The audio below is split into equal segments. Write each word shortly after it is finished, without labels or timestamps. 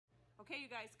Okay, you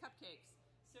guys, cupcakes.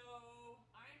 So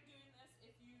I'm doing this,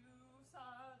 if you saw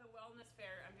the wellness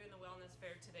fair, I'm doing the wellness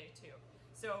fair today too.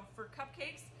 So for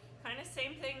cupcakes, kind of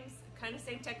same things, kind of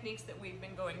same techniques that we've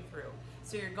been going through.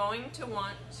 So you're going to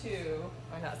want to,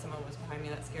 I thought someone was behind me,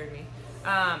 that scared me.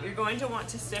 You're going to want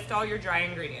to sift all your dry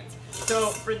ingredients. So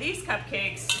for these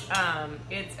cupcakes,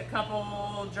 it's a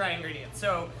couple dry ingredients.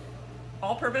 So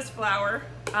all-purpose flour,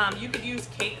 you could use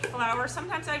cake flour.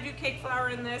 Sometimes I do cake flour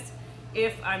in this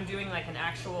if I'm doing like an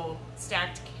actual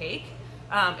stacked cake.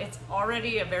 It's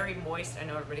already a very moist, I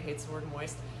know everybody hates the word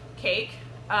moist, cake,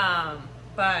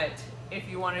 but if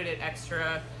you wanted it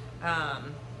extra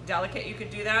delicate, you could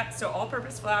do that. So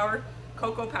all-purpose flour,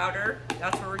 cocoa powder,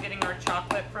 that's where we're getting our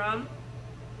chocolate from.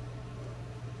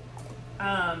 2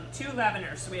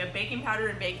 leaveners, so we have baking powder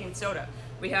and baking soda.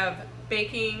 We have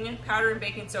baking powder and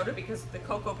baking soda because the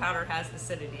cocoa powder has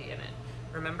acidity in it,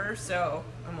 remember? So,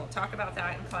 and we'll talk about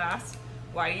that in class,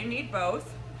 why you need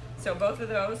both. So both of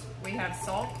those, we have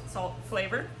salt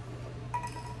flavor,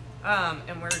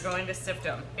 and we're going to sift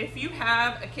them. If you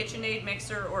have a KitchenAid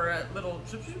mixer or a little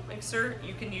mixer,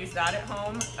 you can use that at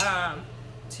home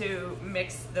to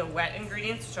mix the wet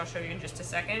ingredients, which I'll show you in just a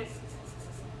second.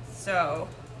 So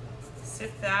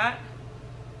sift that,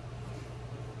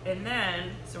 and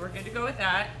then, so we're good to go with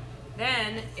that.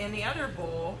 Then in the other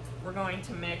bowl, we're going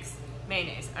to mix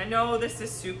mayonnaise. I know this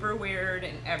is super weird,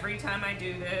 and every time I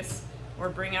do this or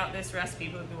bring out this recipe,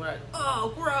 people will be like,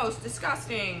 oh, gross,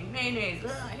 disgusting, mayonnaise,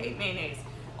 ugh, I hate mayonnaise.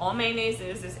 All mayonnaise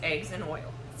is eggs and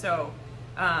oil. So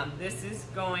this is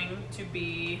going to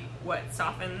be what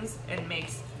softens and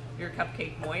makes your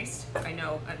cupcake moist. I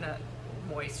know, not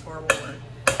moist, horrible word,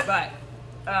 but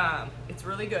it's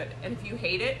really good. And if you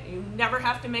hate it, you never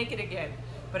have to make it again.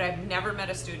 But I've never met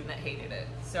a student that hated it.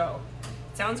 So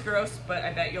it sounds gross, but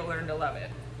I bet you'll learn to love it.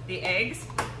 The eggs,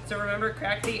 so remember,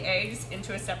 crack the eggs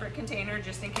into a separate container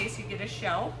just in case you get a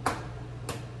shell. Oh,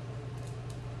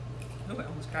 I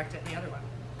almost cracked it in the other one.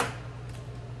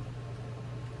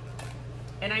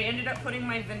 And I ended up putting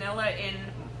my vanilla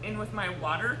in with my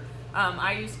water.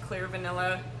 I use clear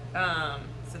vanilla,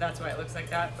 so that's why it looks like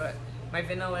that, but my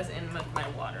vanilla is in with my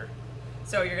water.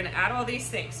 So you're gonna add all these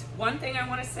things. One thing I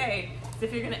wanna say is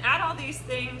if you're gonna add all these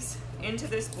things into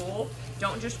this bowl,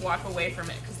 don't just walk away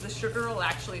from it, because the sugar will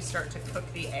actually start to cook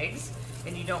the eggs,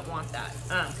 and you don't want that,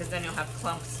 because then you'll have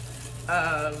clumps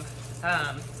of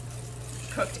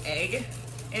cooked egg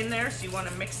in there, so you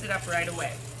wanna mix it up right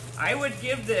away. I would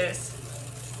give this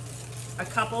a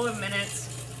couple of minutes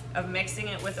of mixing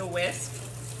it with a whisk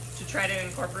to try to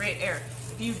incorporate air.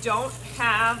 If you don't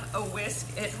have a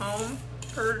whisk at home,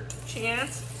 per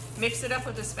chance, mix it up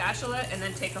with a spatula and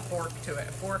then take a fork to it.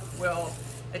 A fork will,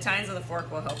 the tines of the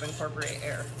fork will help incorporate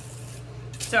air.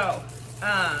 So,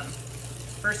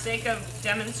 for sake of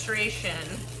demonstration,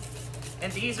 and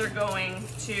these are going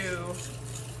to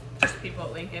just people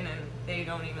at Lincoln, and they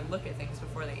don't even look at things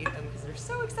before they eat them because they're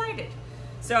so excited.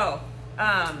 So,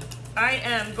 I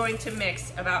am going to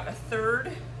mix about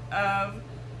 1/3 of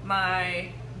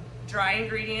my dry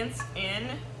ingredients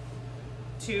in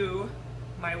to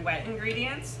my wet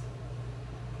ingredients,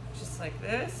 just like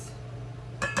this.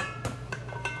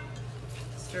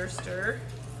 Stir, stir.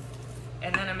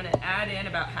 And then I'm gonna add in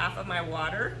about half of my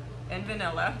water and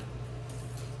vanilla.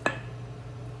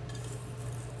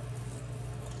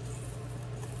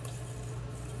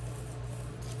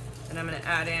 And I'm gonna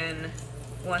add in,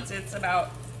 once it's about,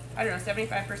 I don't know,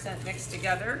 75% mixed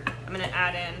together, I'm gonna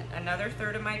add in another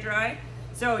 1/3 of my dry.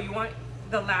 So you want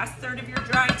the last 1/3 of your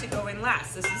dry to go in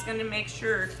last. This is gonna make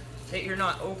sure that you're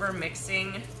not over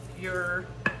mixing your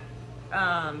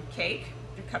cake,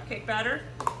 your cupcake batter.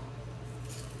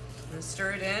 I'm gonna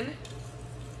stir it in.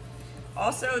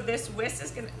 Also, this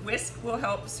whisk will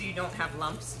help so you don't have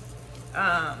lumps.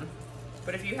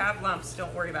 But if you have lumps,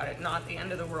 don't worry about it, not the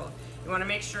end of the world. You wanna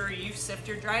make sure you sift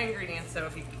your dry ingredients. So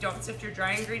if you don't sift your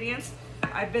dry ingredients,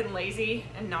 I've been lazy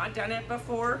and not done it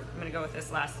before. I'm gonna go with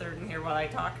this last 1/3 in here while I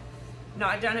talk.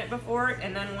 Not done it before,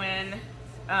 and then when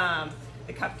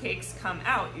the cupcakes come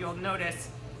out, you'll notice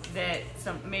that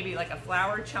maybe like a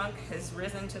flour chunk has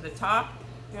risen to the top.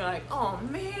 You're like, oh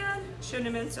man, shouldn't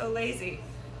have been so lazy.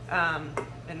 And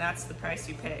that's the price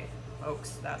you pay,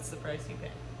 folks. That's the price you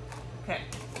pay. Okay,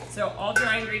 so all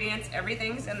dry ingredients,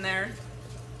 everything's in there.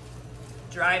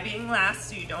 Dry being last,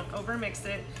 so you don't overmix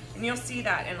it. And you'll see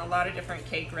that in a lot of different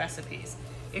cake recipes.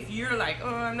 If you're like,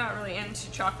 oh, I'm not really into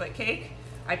chocolate cake,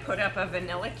 I put up a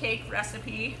vanilla cake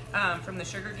recipe from the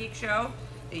Sugar Geek show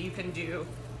that you can do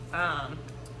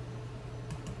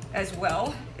as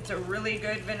well. It's a really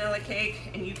good vanilla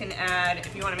cake, and you can add,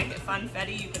 if you want to make it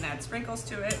funfetti, you can add sprinkles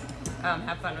to it.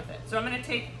 Have fun with it. So I'm gonna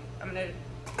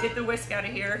get the whisk out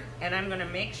of here, and I'm gonna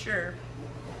make sure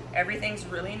everything's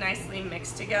really nicely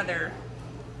mixed together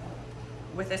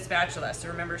with a spatula. So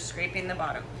remember, scraping the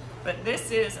bottom. But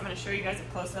this is, I'm gonna show you guys a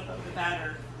close-up of the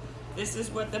batter. This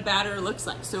is what the batter looks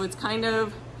like. So it's kind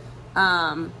of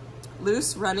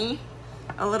loose, runny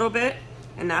a little bit,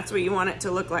 and that's what you want it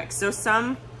to look like. So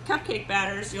some cupcake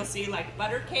batters, you'll see like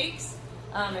butter cakes.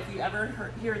 If you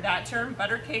ever hear that term,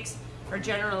 butter cakes are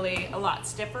generally a lot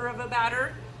stiffer of a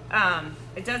batter.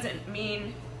 It doesn't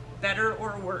mean better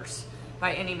or worse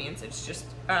by any means. It's just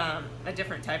a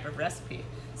different type of recipe.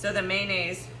 So the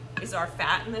mayonnaise is our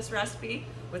fat in this recipe,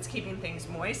 what's keeping things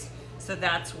moist. So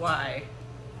that's why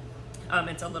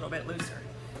it's a little bit looser.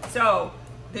 So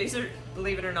these are,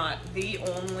 believe it or not, the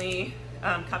only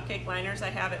cupcake liners I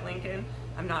have at Lincoln.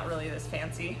 I'm not really this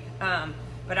fancy,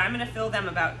 but I'm gonna fill them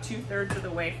about 2/3 of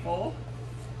the way full.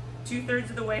 2/3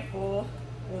 of the way full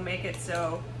will make it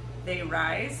so they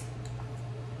rise.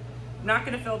 I'm not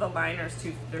gonna fill the liners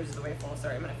 2/3 of the way full,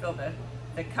 sorry, I'm gonna fill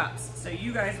the cups. So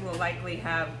you guys will likely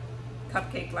have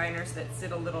cupcake liners that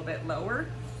sit a little bit lower,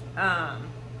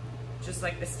 just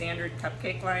like the standard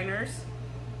cupcake liners.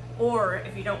 Or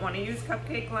if you don't want to use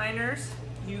cupcake liners,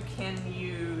 you can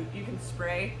use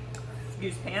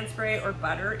pan spray or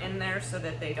butter in there so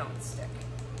that they don't stick.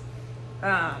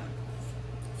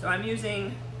 So I'm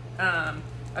using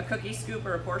a cookie scoop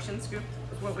or a portion scoop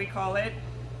is what we call it,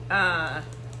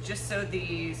 just so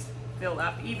these fill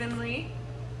up evenly.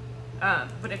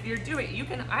 But if you're doing, you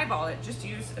can eyeball it. Just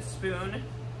use a spoon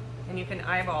and you can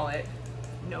eyeball it,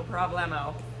 no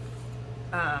problemo.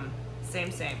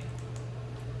 Same.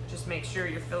 Just make sure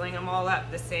you're filling them all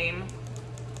up the same,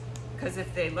 because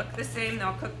if they look the same,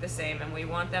 they'll cook the same, and we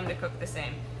want them to cook the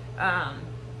same.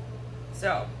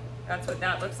 So that's what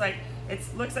that looks like. It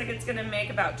looks like it's gonna make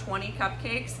about 20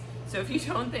 cupcakes. So if you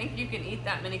don't think you can eat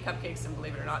that many cupcakes, and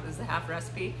believe it or not, this is a half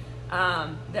recipe,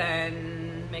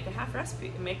 then make a half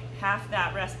recipe, make half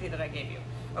that recipe that I gave you.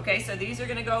 Okay, so these are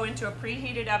gonna go into a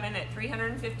preheated oven at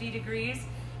 350 degrees,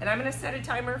 and I'm gonna set a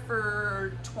timer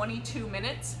for 22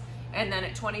 minutes. And then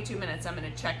at 22 minutes, I'm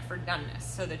gonna check for doneness.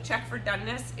 So the check for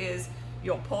doneness is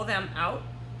you'll pull them out,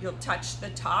 you'll touch the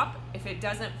top. If it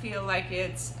doesn't feel like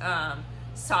it's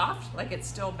soft, like it's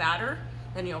still batter,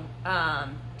 then you'll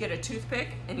get a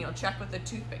toothpick and you'll check with the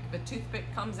toothpick. If the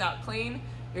toothpick comes out clean,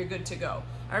 you're good to go.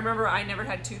 I remember I never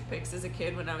had toothpicks as a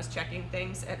kid when I was checking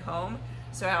things at home,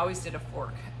 so I always did a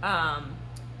fork.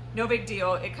 No big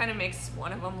deal. It kind of makes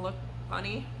one of them look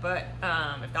funny, but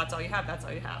if that's all you have, that's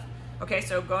all you have. Okay,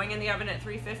 so going in the oven at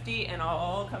 350, and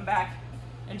I'll come back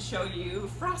and show you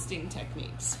frosting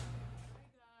techniques.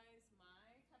 Hey guys,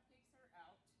 my cupcakes are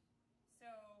out. So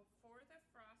for the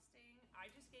frosting, I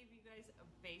just gave you guys a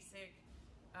basic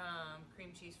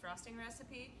cream cheese frosting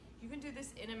recipe. You can do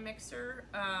this in a mixer,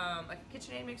 like a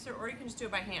KitchenAid mixer, or you can just do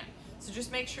it by hand. So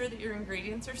just make sure that your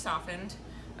ingredients are softened,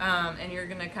 and you're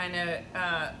gonna kind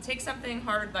of take something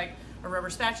hard like a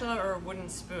rubber spatula or a wooden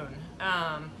spoon.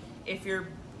 If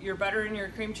your butter and your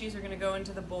cream cheese are gonna go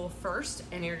into the bowl first,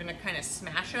 and you're gonna kind of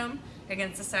smash them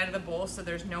against the side of the bowl so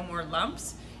there's no more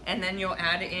lumps, and then you'll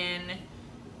add in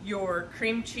your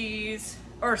cream cheese,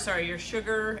 or sorry, your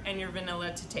sugar and your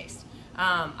vanilla to taste.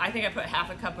 I think I put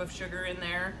half a cup of sugar in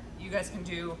there. You guys can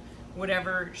do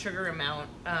whatever sugar amount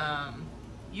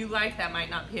you like. That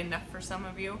might not be enough for some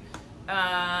of you.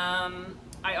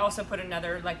 I also put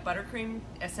another like buttercream,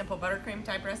 a simple buttercream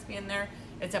type recipe in there.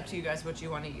 It's up to you guys what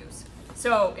you want to use.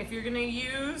 So if you're gonna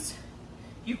use,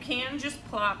 you can just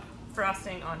plop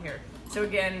frosting on here. So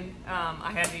again,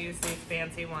 I had to use these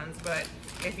fancy ones, but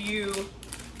if you,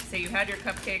 say you had your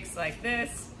cupcakes like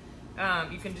this,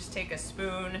 you can just take a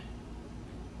spoon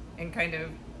and kind of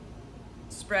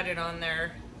spread it on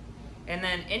there. And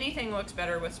then anything looks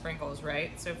better with sprinkles,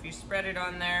 right? So if you spread it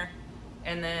on there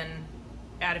and then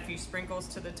add a few sprinkles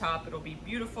to the top, it'll be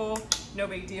beautiful, no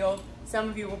big deal. Some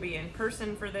of you will be in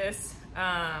person for this,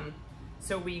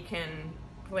 so we can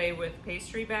play with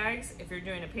pastry bags. If you're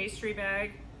doing a pastry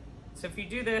bag, so if you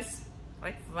do this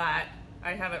like flat,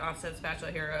 I have an offset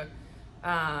spatula here,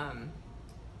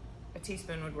 a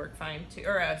teaspoon would work fine too,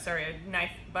 or a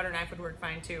knife, butter knife would work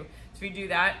fine too. So if you do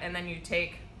that, and then you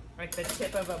take like the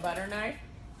tip of a butter knife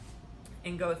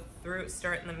and go through,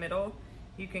 start in the middle,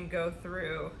 you can go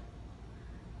through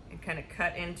and kind of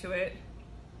cut into it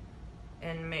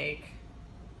and make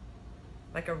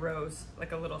like a rose,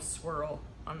 like a little swirl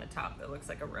on the top that looks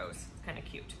like a rose. It's kind of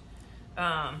cute.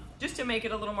 Just to make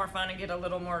it a little more fun and get a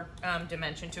little more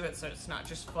dimension to it so it's not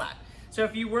just flat. So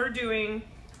if you were doing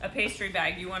a pastry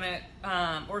bag, you want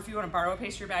to, or if you want to borrow a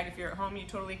pastry bag if you're at home, you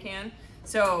totally can.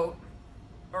 So,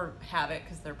 or have it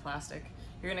because they're plastic.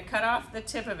 You're gonna cut off the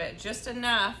tip of it just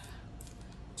enough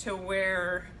to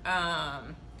where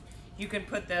you can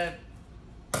put the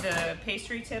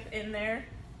pastry tip in there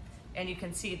and you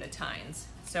can see the tines.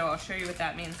 So I'll show you what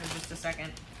that means in just a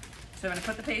second. So I'm gonna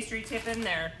put the pastry tip in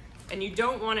there, and you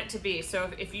don't want it to be, so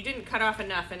if you didn't cut off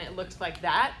enough and it looked like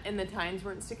that and the tines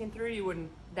weren't sticking through,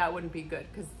 that wouldn't be good,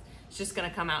 because it's just gonna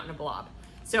come out in a blob.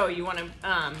 So you wanna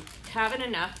have it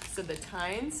enough so the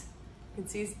tines, you can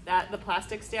see that the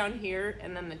plastic's down here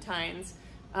and then the tines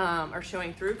are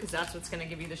showing through, because that's what's gonna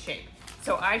give you the shape.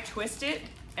 So I twist it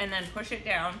and then push it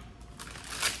down,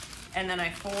 and then I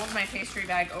fold my pastry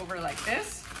bag over like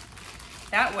this.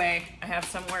 That way I have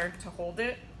somewhere to hold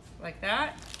it, like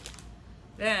that.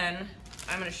 Then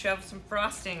I'm gonna shove some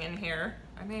frosting in here.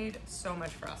 I made so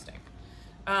much frosting.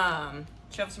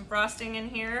 Shove some frosting in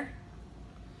here,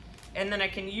 and then I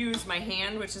can use my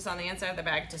hand, which is on the inside of the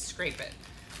bag, to scrape it.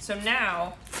 So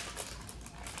now,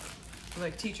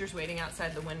 like teachers waiting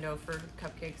outside the window for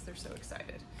cupcakes, they're so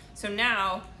excited. So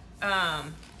now,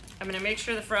 I'm gonna make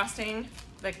sure the frosting,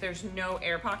 like there's no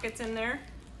air pockets in there,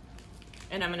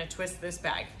 and I'm gonna twist this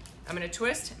bag. I'm gonna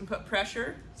twist and put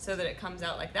pressure so that it comes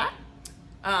out like that,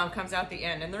 comes out the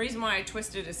end. And the reason why I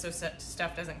twist it is so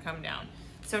stuff doesn't come down.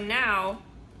 So now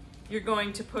you're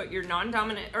going to put your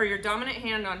non-dominant or your dominant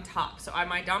hand on top. So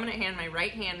my dominant hand, my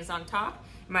right hand is on top,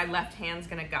 my left hand's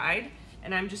gonna guide,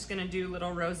 and I'm just gonna do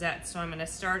little rosettes. So I'm gonna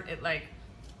start at like,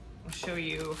 I'll show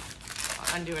you,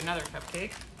 I'll undo another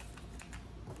cupcake.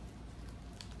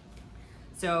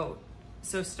 So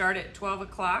start at 12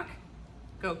 o'clock,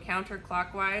 go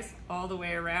counterclockwise all the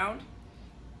way around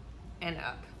and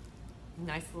up.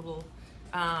 Nice little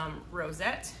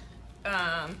rosette.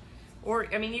 Or,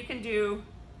 I mean, you can do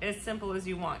as simple as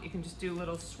you want. You can just do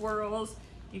little swirls.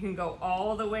 You can go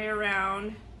all the way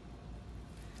around.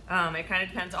 It kind of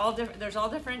depends. There's all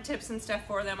different tips and stuff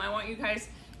for them. I want you guys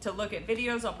to look at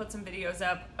videos. I'll put some videos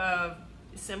up of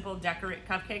simple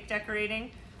cupcake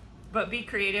decorating, but be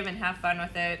creative and have fun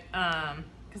with it,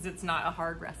 because it's not a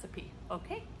hard recipe.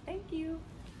 Okay, thank you.